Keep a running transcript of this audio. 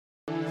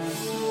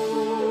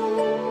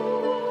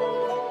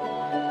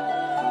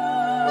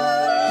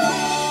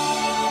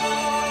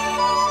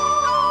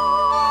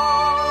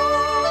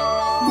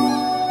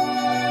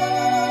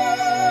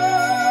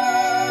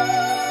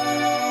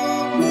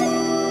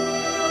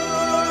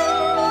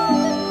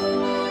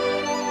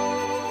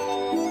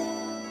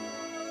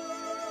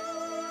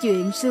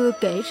Chuyện xưa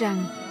kể rằng,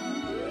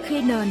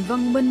 khi nền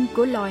văn minh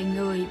của loài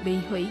người bị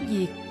hủy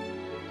diệt,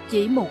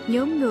 chỉ một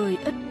nhóm người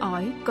ít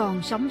ỏi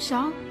còn sống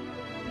sót,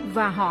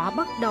 và họ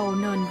bắt đầu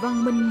nền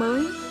văn minh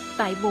mới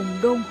tại vùng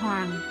Đôn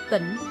Hoàng,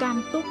 tỉnh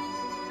Cam Túc.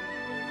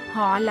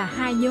 Họ là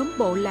hai nhóm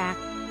bộ lạc,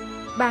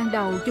 ban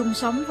đầu chung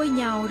sống với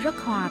nhau rất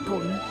hòa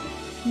thuận,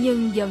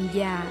 nhưng dần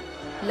dà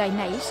lại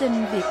nảy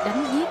sinh việc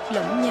đánh giết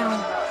lẫn nhau.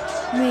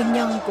 Nguyên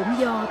nhân cũng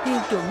do tiêu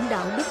chuẩn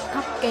đạo đức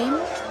thấp kém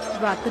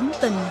và tính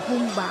tình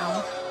hung bạo.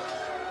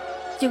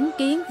 Chứng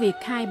kiến việc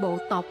hai bộ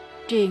tộc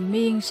triền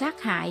miên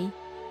sát hại,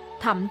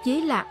 thậm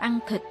chí là ăn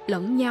thịt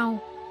lẫn nhau,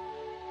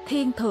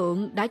 Thiên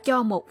Thượng đã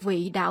cho một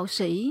vị đạo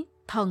sĩ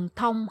thần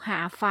thông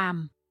hạ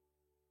phàm.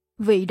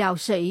 Vị đạo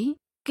sĩ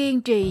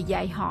kiên trì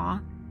dạy họ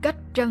cách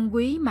trân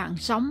quý mạng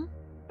sống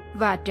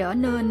và trở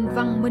nên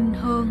văn minh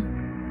hơn.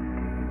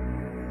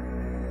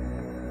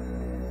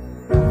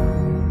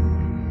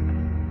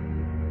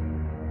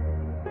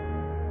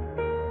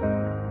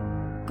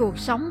 Cuộc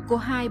sống của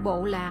hai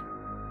bộ lạc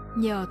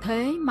nhờ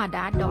thế mà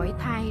đã đổi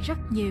thay rất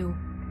nhiều.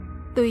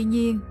 Tuy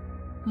nhiên,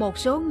 một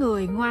số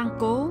người ngoan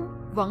cố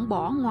vẫn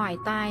bỏ ngoài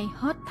tai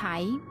hết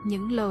thảy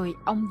những lời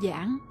ông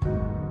giảng.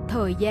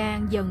 Thời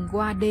gian dần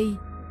qua đi,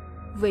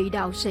 vị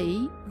đạo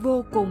sĩ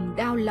vô cùng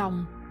đau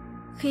lòng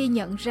khi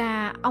nhận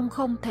ra ông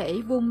không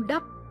thể vun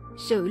đắp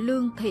sự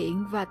lương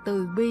thiện và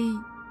từ bi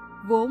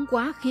vốn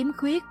quá khiếm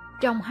khuyết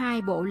trong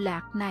hai bộ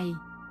lạc này.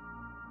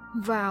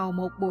 Vào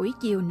một buổi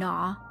chiều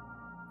nọ,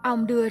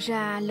 ông đưa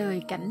ra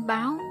lời cảnh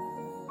báo: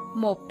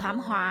 một thảm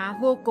họa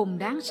vô cùng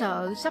đáng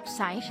sợ sắp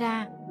xảy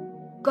ra,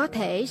 có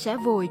thể sẽ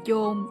vùi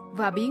chôn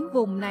và biến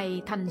vùng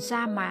này thành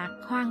sa mạc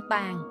hoang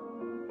tàn.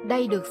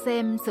 Đây được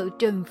xem sự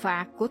trừng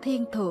phạt của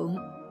Thiên Thượng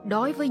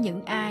đối với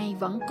những ai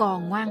vẫn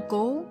còn ngoan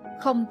cố,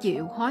 không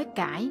chịu hối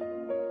cải.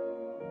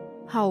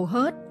 Hầu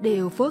hết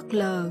đều phớt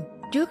lờ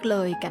trước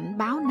lời cảnh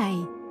báo này.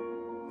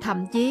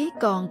 Thậm chí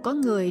còn có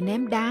người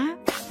ném đá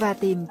và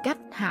tìm cách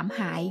hãm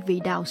hại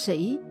vị đạo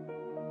sĩ.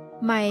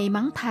 May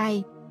mắn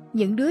thay,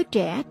 những đứa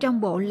trẻ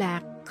trong bộ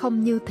lạc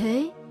không như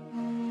thế.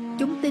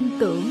 Chúng tin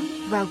tưởng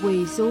và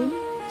quỳ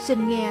xuống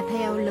xin nghe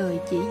theo lời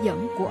chỉ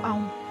dẫn của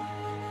ông.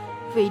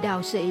 Vị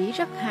đạo sĩ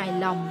rất hài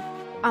lòng.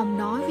 Ông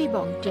nói với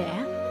bọn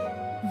trẻ: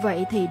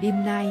 vậy thì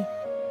đêm nay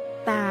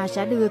ta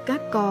sẽ đưa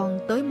các con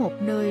tới một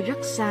nơi rất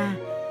xa.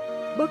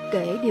 Bất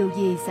kể điều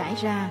gì xảy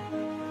ra,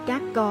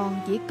 các con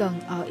chỉ cần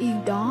ở yên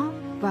đó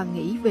và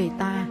nghĩ về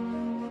ta,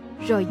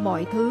 rồi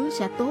mọi thứ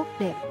sẽ tốt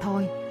đẹp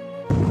thôi.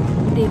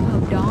 Đêm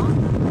hôm đó,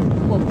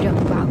 một trận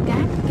bão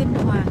cát kinh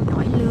hoàng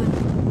nổi lên.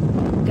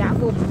 Cả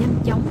vùng nhanh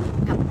chóng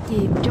ngập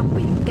chìm trong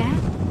biển cát.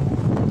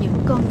 Những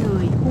con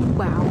người hung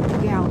bạo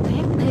gào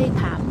thét thê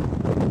thảm,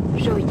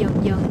 rồi dần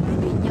dần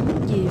bị nhấn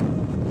chìm.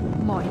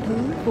 Mọi thứ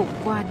vụt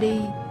qua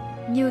đi,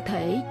 như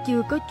thể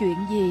chưa có chuyện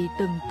gì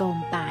từng tồn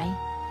tại.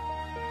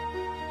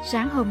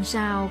 Sáng hôm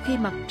sau, khi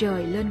mặt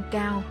trời lên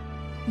cao,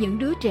 những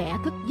đứa trẻ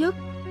thức giấc.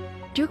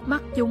 Trước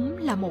mắt chúng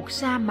là một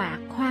sa mạc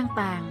hoang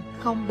tàn,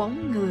 không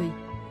bóng người.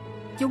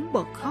 Chúng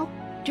bật khóc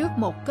trước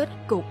một kết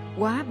cục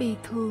quá bi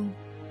thương.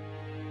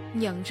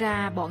 Nhận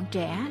ra bọn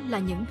trẻ là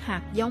những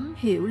hạt giống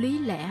hiểu lý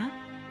lẽ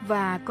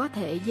và có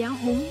thể giáo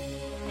huấn,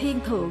 Thiên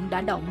Thượng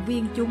đã động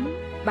viên chúng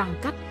bằng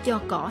cách cho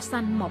cỏ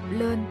xanh mọc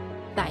lên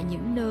tại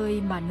những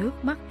nơi mà nước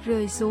mắt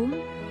rơi xuống.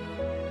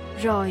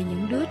 Rồi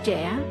những đứa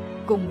trẻ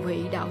cùng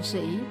vị đạo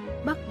sĩ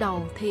bắt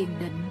đầu thiền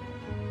định.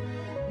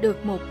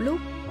 Được một lúc,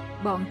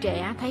 bọn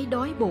trẻ thấy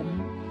đói bụng,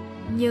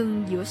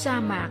 nhưng giữa sa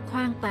mạc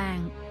hoang tàn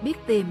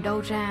biết tìm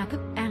đâu ra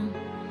thức ăn.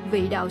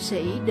 Vị đạo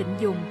sĩ định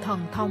dùng thần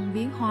thông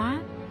biến hóa,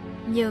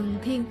 nhưng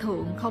Thiên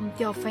Thượng không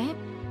cho phép.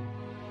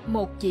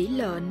 Một chỉ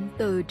lệnh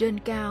từ trên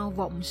cao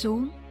vọng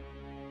xuống: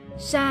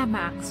 sa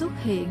mạc xuất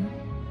hiện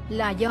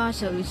là do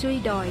sự suy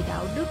đồi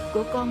đạo đức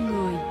của con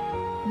người.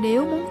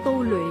 Nếu muốn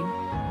tu luyện,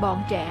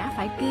 bọn trẻ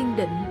phải kiên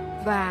định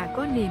và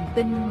có niềm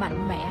tin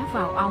mạnh mẽ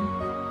vào ông.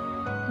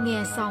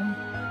 Nghe xong,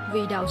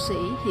 vị đạo sĩ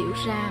hiểu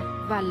ra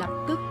và lập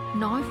tức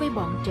nói với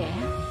bọn trẻ: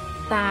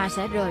 ta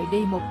sẽ rời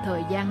đi một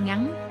thời gian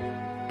ngắn.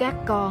 Các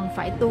con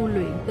phải tu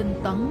luyện tinh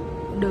tấn,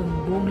 đừng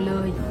buông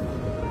lơi.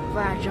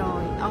 Và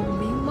rồi ông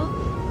biến mất.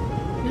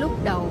 Lúc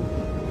đầu,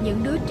 những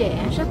đứa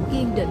trẻ rất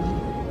kiên định,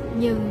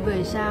 nhưng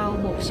về sau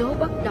một số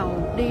bắt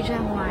đầu đi ra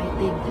ngoài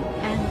tìm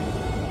thức ăn.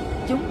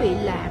 Chúng bị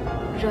lạc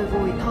rồi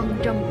vùi thân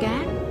trong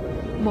cát.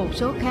 Một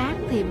số khác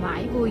thì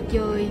mãi vui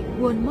chơi,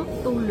 quên mất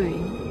tu luyện,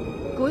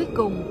 cuối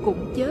cùng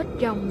cũng chết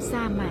trong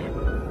sa mạc.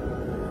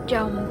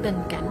 Trong tình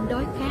cảnh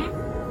đói khát,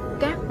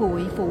 cát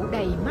bụi phủ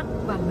đầy mắt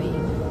và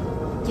miệng,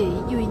 chỉ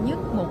duy nhất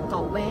một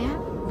cậu bé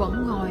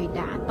vẫn ngồi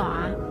đả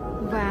tọa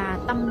và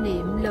tâm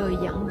niệm lời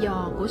dặn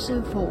dò của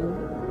sư phụ: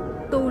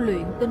 tu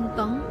luyện tinh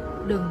tấn,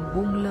 đừng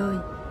buông lơi.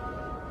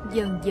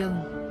 Dần dần,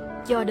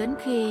 cho đến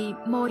khi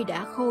môi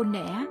đã khô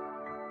nẻ,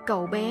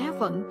 cậu bé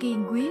vẫn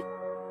kiên quyết: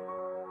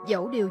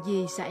 dẫu điều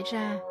gì xảy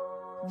ra,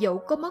 dẫu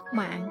có mất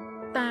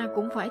mạng, ta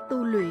cũng phải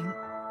tu luyện.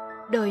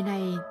 Đời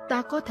này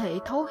ta có thể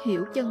thấu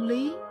hiểu chân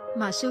lý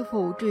mà sư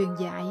phụ truyền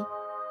dạy,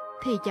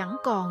 thì chẳng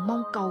còn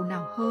mong cầu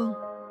nào hơn.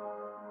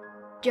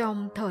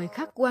 Trong thời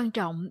khắc quan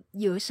trọng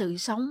giữa sự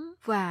sống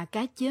và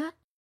cái chết,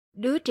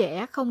 đứa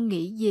trẻ không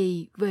nghĩ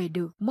gì về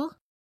được mất.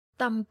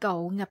 Tâm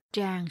cậu ngập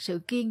tràn sự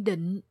kiên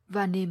định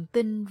và niềm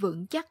tin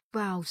vững chắc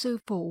vào sư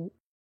phụ.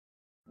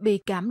 Bị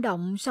cảm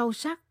động sâu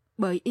sắc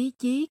bởi ý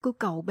chí của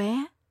cậu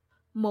bé,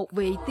 một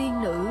vị tiên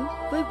nữ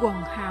với quần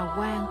hào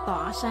quang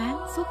tỏa sáng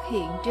xuất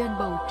hiện trên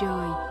bầu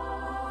trời.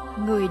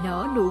 Người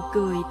nở nụ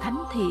cười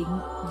thánh thiện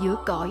giữa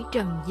cõi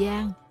trần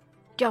gian.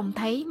 Trông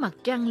thấy mặt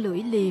trăng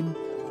lưỡi liềm,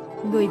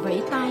 người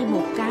vẫy tay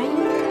một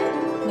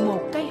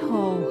cái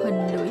hồ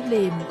hình lưỡi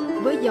liềm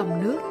với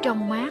dòng nước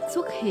trong mát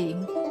xuất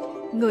hiện.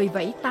 Người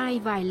vẫy tay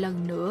vài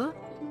lần nữa,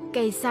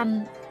 cây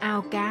xanh,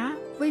 ao cá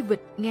với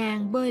vịt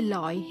ngang bơi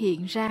lội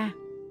hiện ra.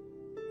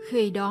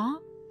 Khi đó,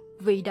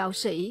 vị đạo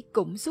sĩ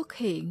cũng xuất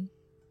hiện.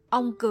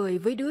 Ông cười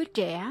với đứa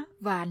trẻ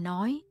và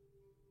nói: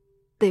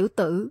 "Tiểu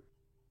tử,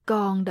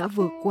 con đã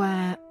vượt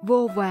qua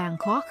vô vàn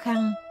khó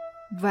khăn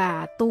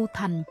và tu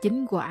thành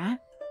chính quả,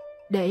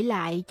 để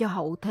lại cho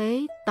hậu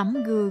thế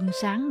tấm gương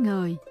sáng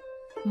ngời.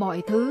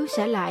 Mọi thứ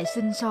sẽ lại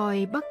sinh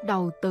sôi bắt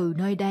đầu từ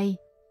nơi đây.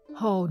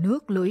 Hồ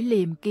nước lưỡi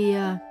liềm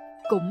kia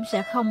cũng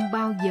sẽ không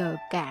bao giờ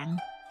cạn,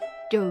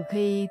 trừ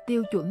khi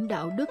tiêu chuẩn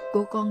đạo đức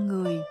của con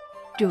người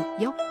trượt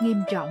dốc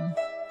nghiêm trọng.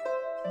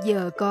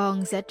 Giờ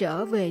con sẽ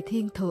trở về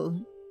thiên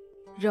thượng,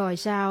 rồi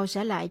sau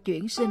sẽ lại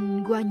chuyển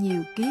sinh qua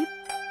nhiều kiếp,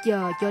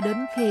 chờ cho đến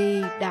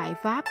khi đại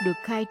pháp được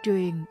khai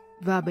truyền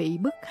và bị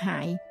bức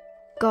hại.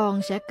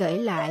 Con sẽ kể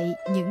lại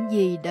những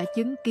gì đã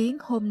chứng kiến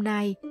hôm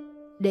nay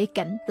để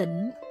cảnh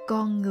tỉnh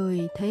con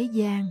người thế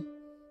gian."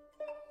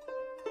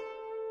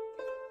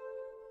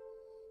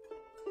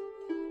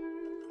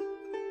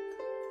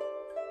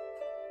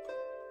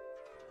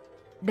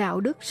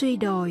 Đạo đức suy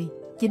đồi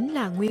chính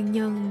là nguyên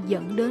nhân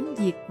dẫn đến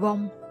diệt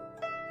vong.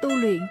 Tu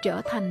luyện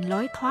trở thành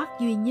lối thoát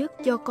duy nhất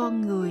cho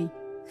con người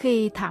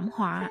khi thảm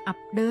họa ập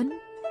đến.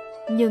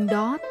 Nhưng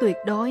đó tuyệt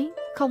đối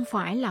không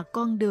phải là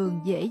con đường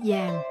dễ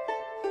dàng,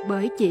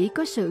 bởi chỉ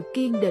có sự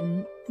kiên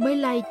định mới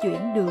lay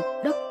chuyển được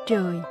đất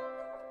trời.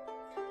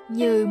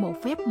 Như một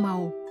phép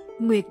màu,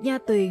 Nguyệt Nha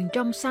Tuyền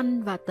trong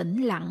xanh và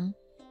tĩnh lặng,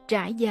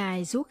 trải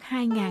dài suốt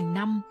 2000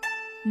 năm,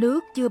 nước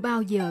chưa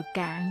bao giờ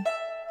cạn,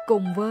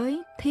 cùng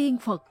với thiên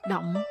Phật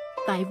động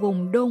tại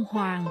vùng Đôn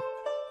Hoàng,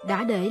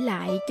 đã để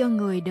lại cho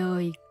người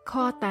đời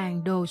kho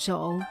tàng đồ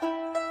sộ,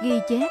 ghi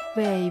chép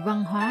về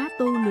văn hóa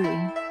tu luyện.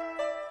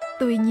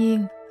 Tuy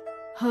nhiên,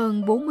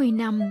 hơn 40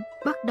 năm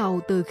bắt đầu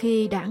từ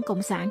khi Đảng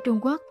Cộng sản Trung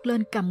Quốc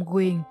lên cầm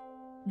quyền,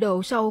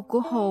 độ sâu của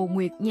hồ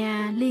Nguyệt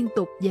Nha liên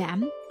tục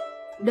giảm.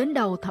 Đến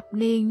đầu thập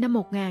niên năm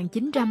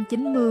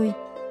 1990,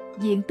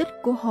 diện tích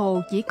của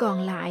hồ chỉ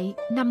còn lại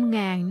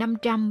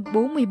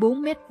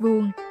 5.544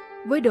 m²,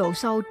 với độ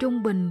sâu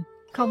trung bình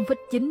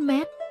 0,9 m,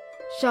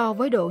 so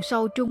với độ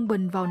sâu trung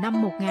bình vào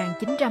năm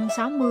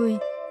 1960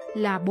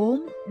 là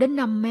 4 đến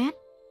 5 m.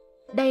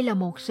 Đây là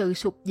một sự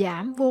sụt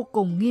giảm vô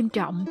cùng nghiêm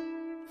trọng.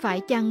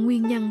 Phải chăng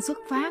nguyên nhân xuất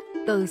phát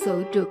từ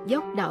sự trượt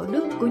dốc đạo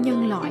đức của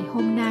nhân loại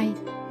hôm nay,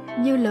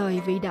 như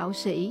lời vị đạo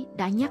sĩ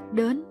đã nhắc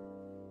đến?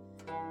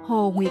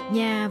 Hồ Nguyệt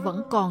Nha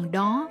vẫn còn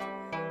đó,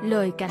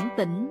 lời cảnh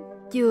tỉnh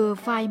chưa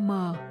phai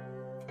mờ.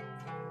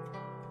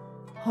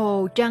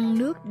 Hồ trăng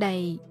nước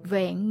đầy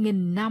vẹn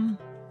nghìn năm,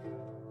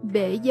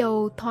 bể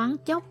dâu thoáng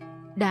chốc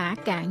đã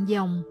cạn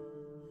dòng.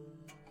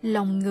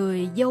 Lòng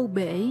người dâu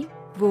bể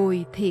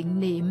vùi thiện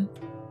niệm,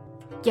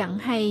 chẳng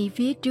hay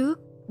phía trước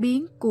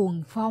biến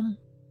cuồng phong.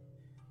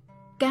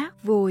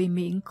 Cát vùi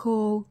miệng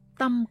khô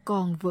tâm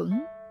còn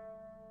vững,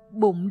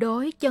 bụng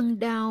đói chân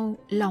đau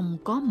lòng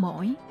có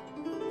mỏi.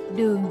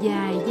 Đường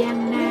dài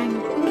gian nan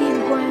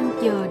kim quan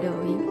chờ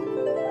đợi,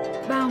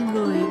 bao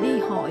người đi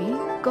hỏi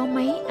có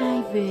mấy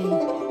ai về.